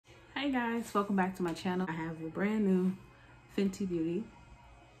Hey guys, welcome back to my channel. I have a brand new Fenty Beauty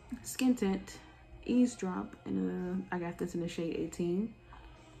skin tint Eaze drop, and I got this in the shade 18.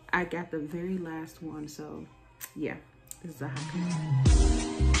 I got the very last one, so yeah, this is a hot command.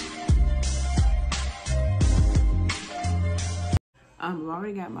 I've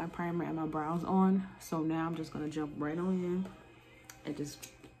already got my primer and my brows on, so now I'm just gonna jump right on in and just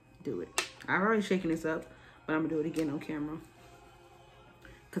do it. I've already shaken this up, but I'm gonna do it again on camera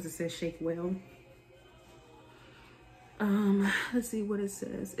because it says shake well. Let's see what it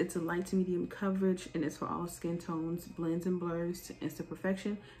says. It's a light to medium coverage, and it's for all skin tones, blends and blurs to instant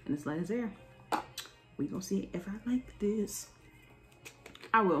perfection, and it's light as air. We gonna see if I like this.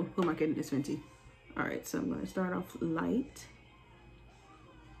 I will. Who am I kidding? It's Fenty. All right, so I'm gonna start off light.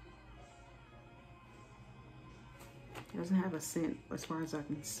 It doesn't have a scent as far as I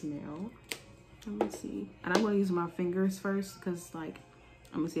can smell. Let me see. And I'm gonna use my fingers first because, like,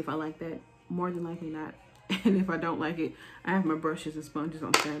 I'm gonna see if I like that. More than likely not. And if I don't like it, I have my brushes and sponges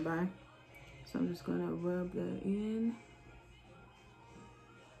on standby. So I'm just gonna rub that in.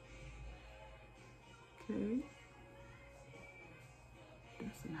 Okay.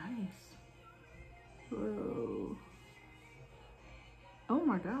 That's nice. Whoa. Oh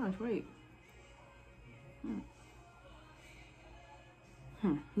my gosh, wait.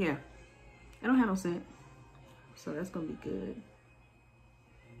 Yeah. I don't have no scent. So that's gonna be good.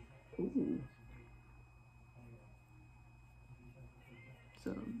 Ooh.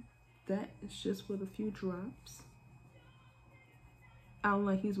 So that is just with a few drops. I don't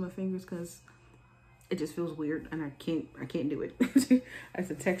like using my fingers because it just feels weird and I can't do it. It's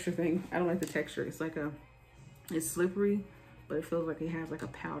a texture thing. I don't like the texture. It's like it's slippery, but it feels like it has like a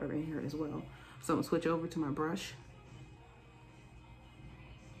powder in here as well. So I'm gonna switch over to my brush.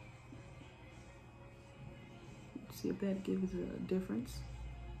 See if that gives a difference.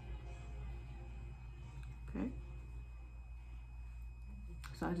 Okay.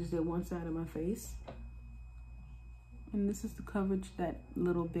 So I just did one side of my face. And this is the coverage that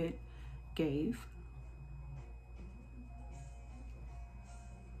little bit gave.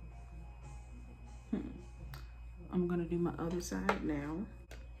 I'm gonna do my other side now.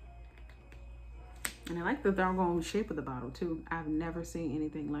 And I like the doggone shape of the bottle too. I've never seen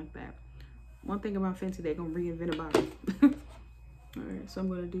anything like that. One thing about Fenty, they're gonna reinvent a bottle. All right, so I'm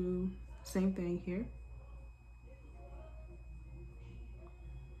gonna do the same thing here.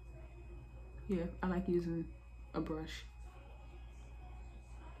 Yeah, I like using a brush.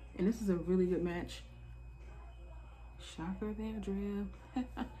 And this is a really good match. Shocker there, Andrea.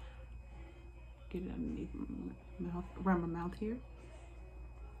 Get it underneath my mouth, around my mouth here.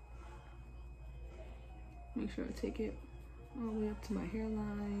 Make sure I take it all the way up to my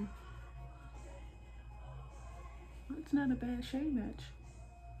hairline. It's not a bad shade match.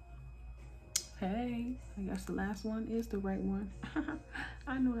 Hey, I guess the last one is the right one.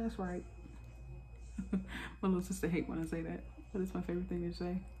 I know that's right. My little sister hates when I say that, but it's my favorite thing to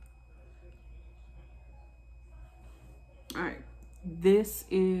say. All right, this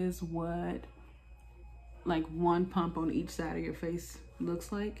is what like one pump on each side of your face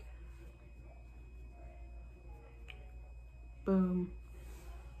looks like. Boom.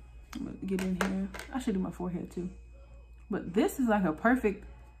 I'm gonna get in here. I should do my forehead too. But this is like a perfect,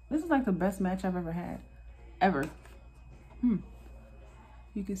 this is like the best match I've ever had, ever.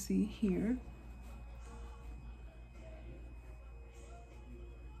 You can see here.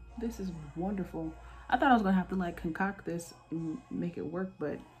 This is wonderful. I thought I was gonna have to like concoct this and make it work,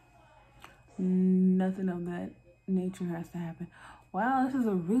 but nothing of that nature has to happen. Wow, this is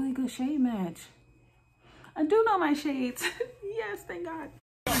a really good shade match. I do know my shades. Yes, thank God.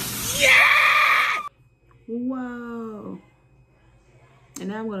 Yeah! Whoa. And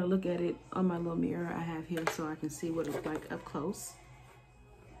now I'm gonna look at it on my little mirror I have here so I can see what it's like up close.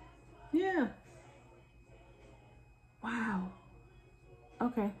 Yeah. Wow.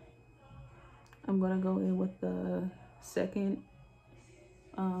 Okay. I'm gonna go in with the second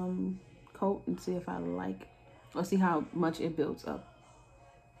coat and see if I like, or see how much it builds up.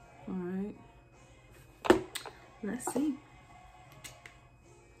 All right. Let's see.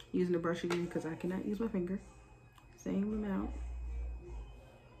 Using the brush again because I cannot use my finger. Same amount.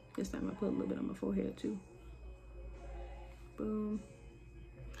 This time I put a little bit on my forehead too. Boom.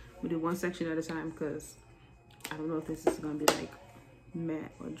 We do one section at a time because I don't know if this is gonna be like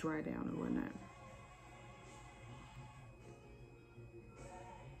matte or dry down or whatnot.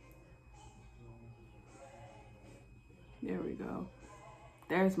 There we go.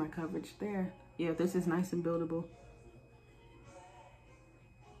 There's my coverage there. Yeah, this is nice and buildable.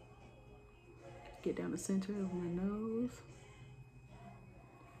 Get down the center of my nose.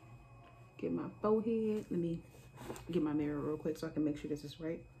 Get my forehead. Let me get my mirror real quick so I can make sure this is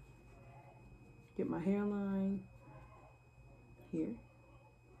right. Get my hairline here.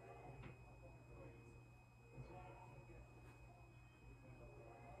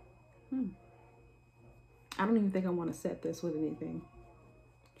 I don't even think I want to set this with anything,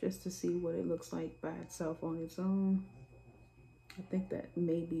 just to see what it looks like by itself on its own. I think that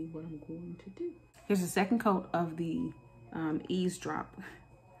may be what I'm going to do. Here's the second coat of the Eaze Drop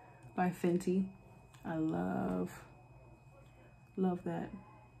by Fenty. I love that.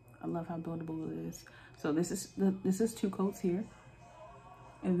 I love how blendable it is. So this is 2 coats here,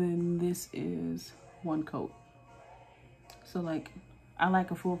 and then this is 1 coat. So like, I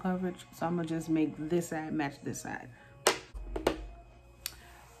like a full coverage, so I'm gonna just make this side match this side.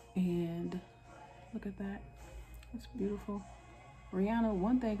 And look at that, it's beautiful. Rihanna,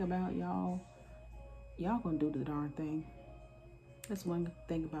 one thing about y'all gonna do the darn thing. That's one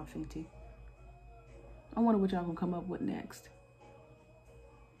thing about Fenty. I wonder what y'all gonna come up with next.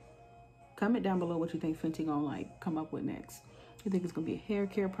 Comment down below what you think Fenty gonna like come up with next. Do you think it's gonna be a hair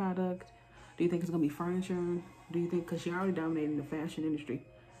care product? Do you think it's gonna be furniture? Do you think, because she already dominating the fashion industry,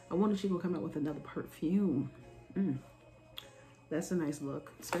 I wonder if she's gonna come out with another perfume. That's a nice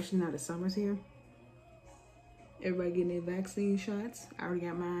look, especially now the summer's here. Everybody getting their vaccine shots. I already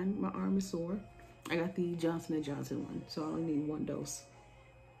got mine. My arm is sore. I got the Johnson & Johnson one, so I only need 1 dose.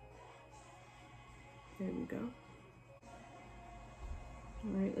 There we go.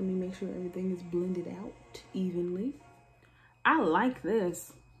 All right, let me make sure everything is blended out evenly. I like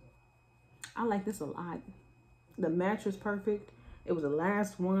this. I like this a lot. The match was perfect. It was the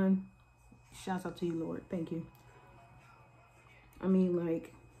last one. Shouts out to you, Lord. Thank you. I mean,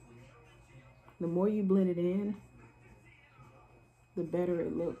 like, the more you blend it in, the better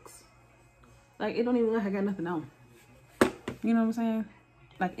it looks. Like, it don't even look like I got nothing on. You know what I'm saying?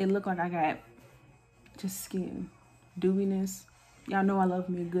 Like, it looked like I got just skin. Dewiness. Y'all know I love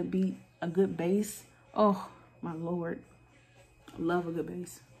me a good beat, a good base. Oh, my Lord. Love a good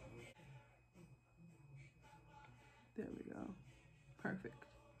base. There we go. Perfect.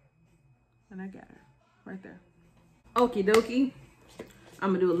 And I got her right there. Okie dokie. I'm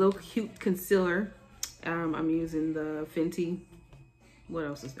gonna do a little cute concealer. I'm using the Fenty. What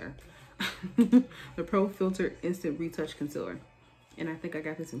else is there? The Pro Filter Instant Retouch Concealer. And I think I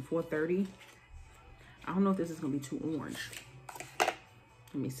got this in 430. I don't know if this is gonna be too orange.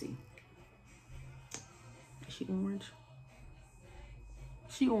 Let me see. Is she orange?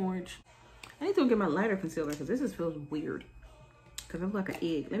 She orange. I need to get my lighter concealer because this just feels weird. Because I look like an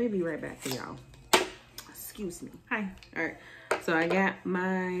egg. Let me be right back for y'all. Excuse me. Hi. All right. So I got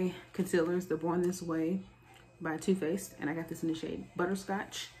my concealers, the Born This Way by Too Faced. And I got this in the shade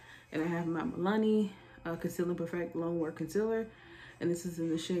Butterscotch. And I have my Milani Conceal and Perfect Lone Wear Concealer. And this is in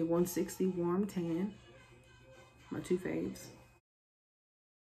the shade 160 Warm Tan. My 2 faves.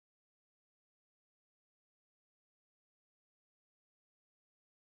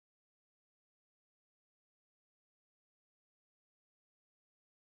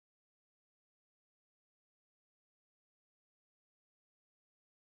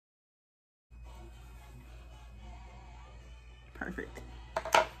 Perfect.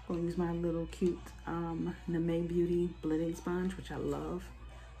 I'll use my little cute Name Beauty blending sponge, which I love.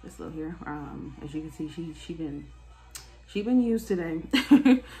 This little here. As you can see, she been used today.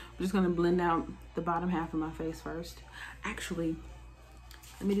 I'm just gonna blend out the bottom half of my face first. Actually,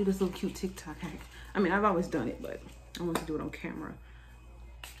 let me do this little cute TikTok hack. I mean, I've always done it, but I want to do it on camera.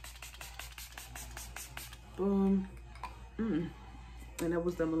 Boom. And that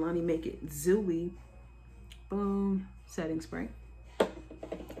was the Milani Make It Zooey. Boom. Setting spray.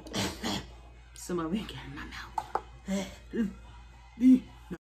 Some of it get in my mouth.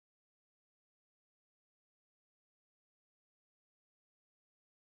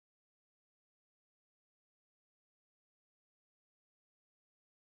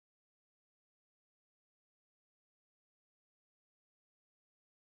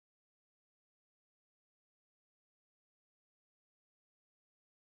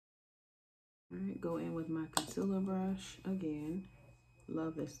 All right, go in with my concealer brush again.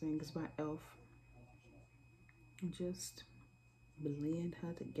 Love this thing. It's by e.l.f. And just blend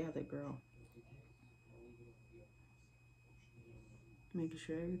her together, girl. Making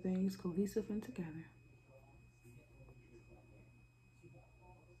sure everything's cohesive and together.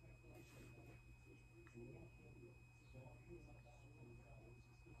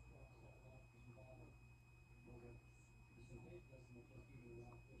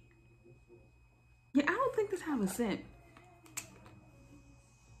 Yeah, I don't think this has a scent.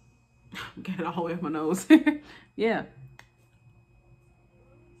 Get it all the way up my nose. Yeah.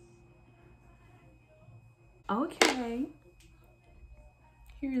 Okay.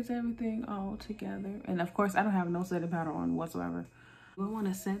 Here is everything all together. And of course, I don't have no setting powder on whatsoever. Do I want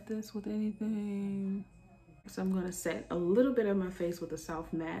to set this with anything? So I'm going to set a little bit of my face with a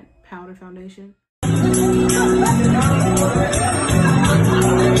soft matte powder foundation.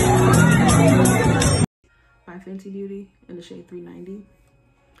 By Fenty Beauty in the shade 390.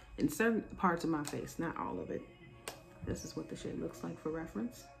 In certain parts of my face, not all of it. This is what the shade looks like for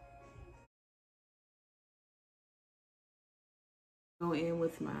reference. Go in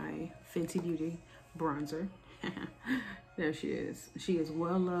with my Fenty Beauty bronzer. There she is. She is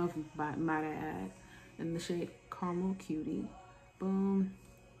well loved, by might I add, in the shade Caramel Cutie. Boom.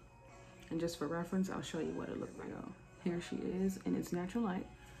 And just for reference, I'll show you what it looked like. Oh, here she is in its natural light.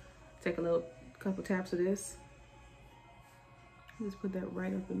 Take a little couple taps of this. Just put that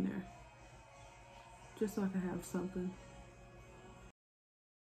right up in there, just so I can have something.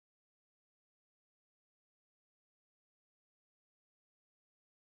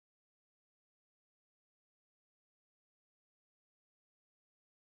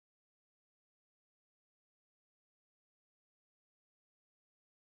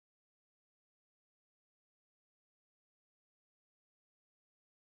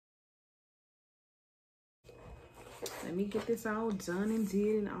 Let me get this all done and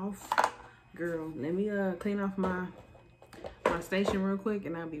did and off. Girl, let me clean off my station real quick,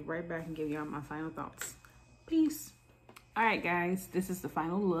 and I'll be right back and give y'all my final thoughts. Peace. All right, guys, this is the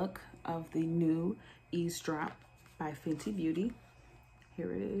final look of the new Eaze drop by Fenty Beauty.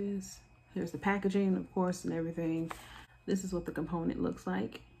 Here it is. Here's the packaging, of course, and everything. This is what the component looks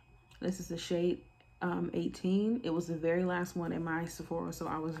like. This is the shade 18. It was the very last one in my Sephora, so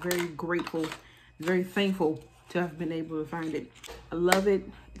I was very grateful, very thankful to have been able to find it. I love it.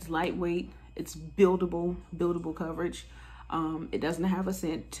 It's lightweight. It's buildable coverage. It doesn't have a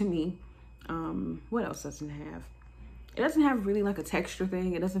scent to me. What else doesn't it have? It doesn't have really like a texture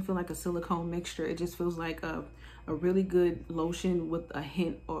thing. It doesn't feel like a silicone mixture. It just feels like a really good lotion with a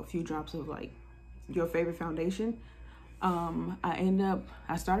hint or a few drops of like your favorite foundation.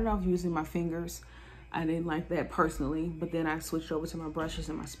 I started off using my fingers. I didn't like that personally, but then I switched over to my brushes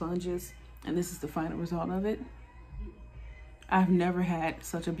and my sponges, and this is the final result of it. I've never had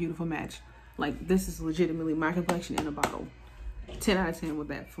such a beautiful match. Like, this is legitimately my complexion in a bottle. 10 out of 10 with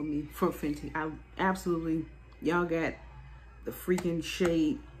that for me, for Fenty. I absolutely, y'all got the freaking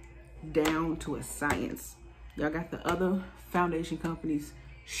shade down to a science. Y'all got the other foundation companies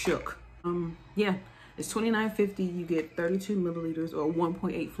shook. Yeah, it's $29.50. You get 32 milliliters or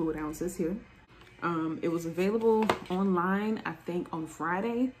 1.8 fluid ounces here. It was available online, I think, on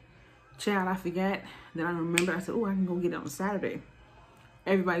Friday. Child, I forgot. Then I remember, I said, oh, I can go get it on Saturday.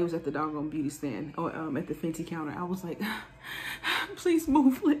 Everybody was at the doggone beauty stand or at the Fenty counter. I was like, please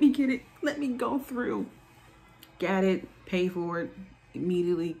move, let me get it, let me go through. Got it, paid for it,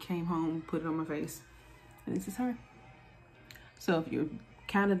 immediately came home, put it on my face, and this is her. So if you're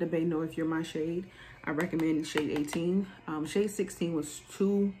kind of debating or if you're my shade, I recommend shade 18. Shade 16 was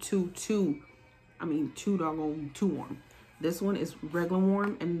too warm. This one is regular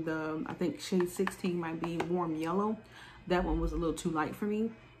warm, and I think shade 16 might be warm yellow. That one was a little too light for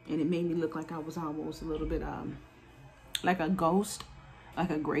me, and it made me look like I was almost a little bit like a ghost, like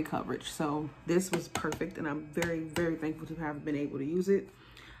a gray coverage. So this was perfect, and I'm very, very thankful to have been able to use it.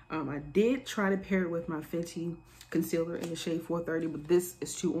 I did try to pair it with my Fenty concealer in the shade 430, but this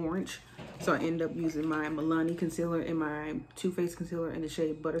is too orange. So I ended up using my Milani concealer and my Too Faced concealer in the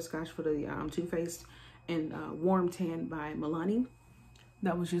shade Butterscotch for the Too Faced, and Warm Tan by Milani.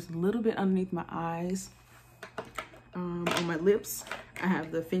 That was just a little bit underneath my eyes. On my lips, I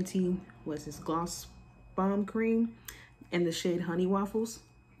have the Fenty, what's this, Gloss Bomb Cream in the shade Honey Waffles.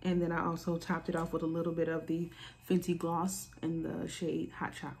 And then I also topped it off with a little bit of the Fenty Gloss in the shade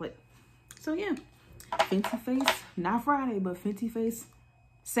Hot Chocolate. So yeah, Fenty Face, not Friday, but Fenty Face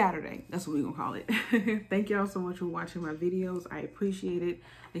Saturday. That's what we're gonna call it. Thank y'all so much for watching my videos. I appreciate it.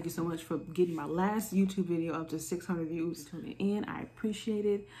 Thank you so much for getting my last YouTube video up to 600 views. Tuning in, I appreciate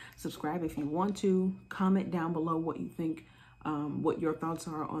it. Subscribe if you want to. Comment down below what you think, what your thoughts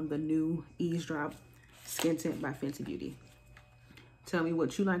are on the new Eaze drop Skin Tint by Fenty Beauty. Tell me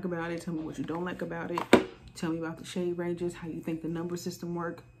what you like about it. Tell me what you don't like about it. Tell me about the shade ranges, how you think the number system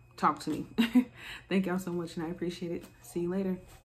work. Talk to me. Thank y'all so much, and I appreciate it. See you later.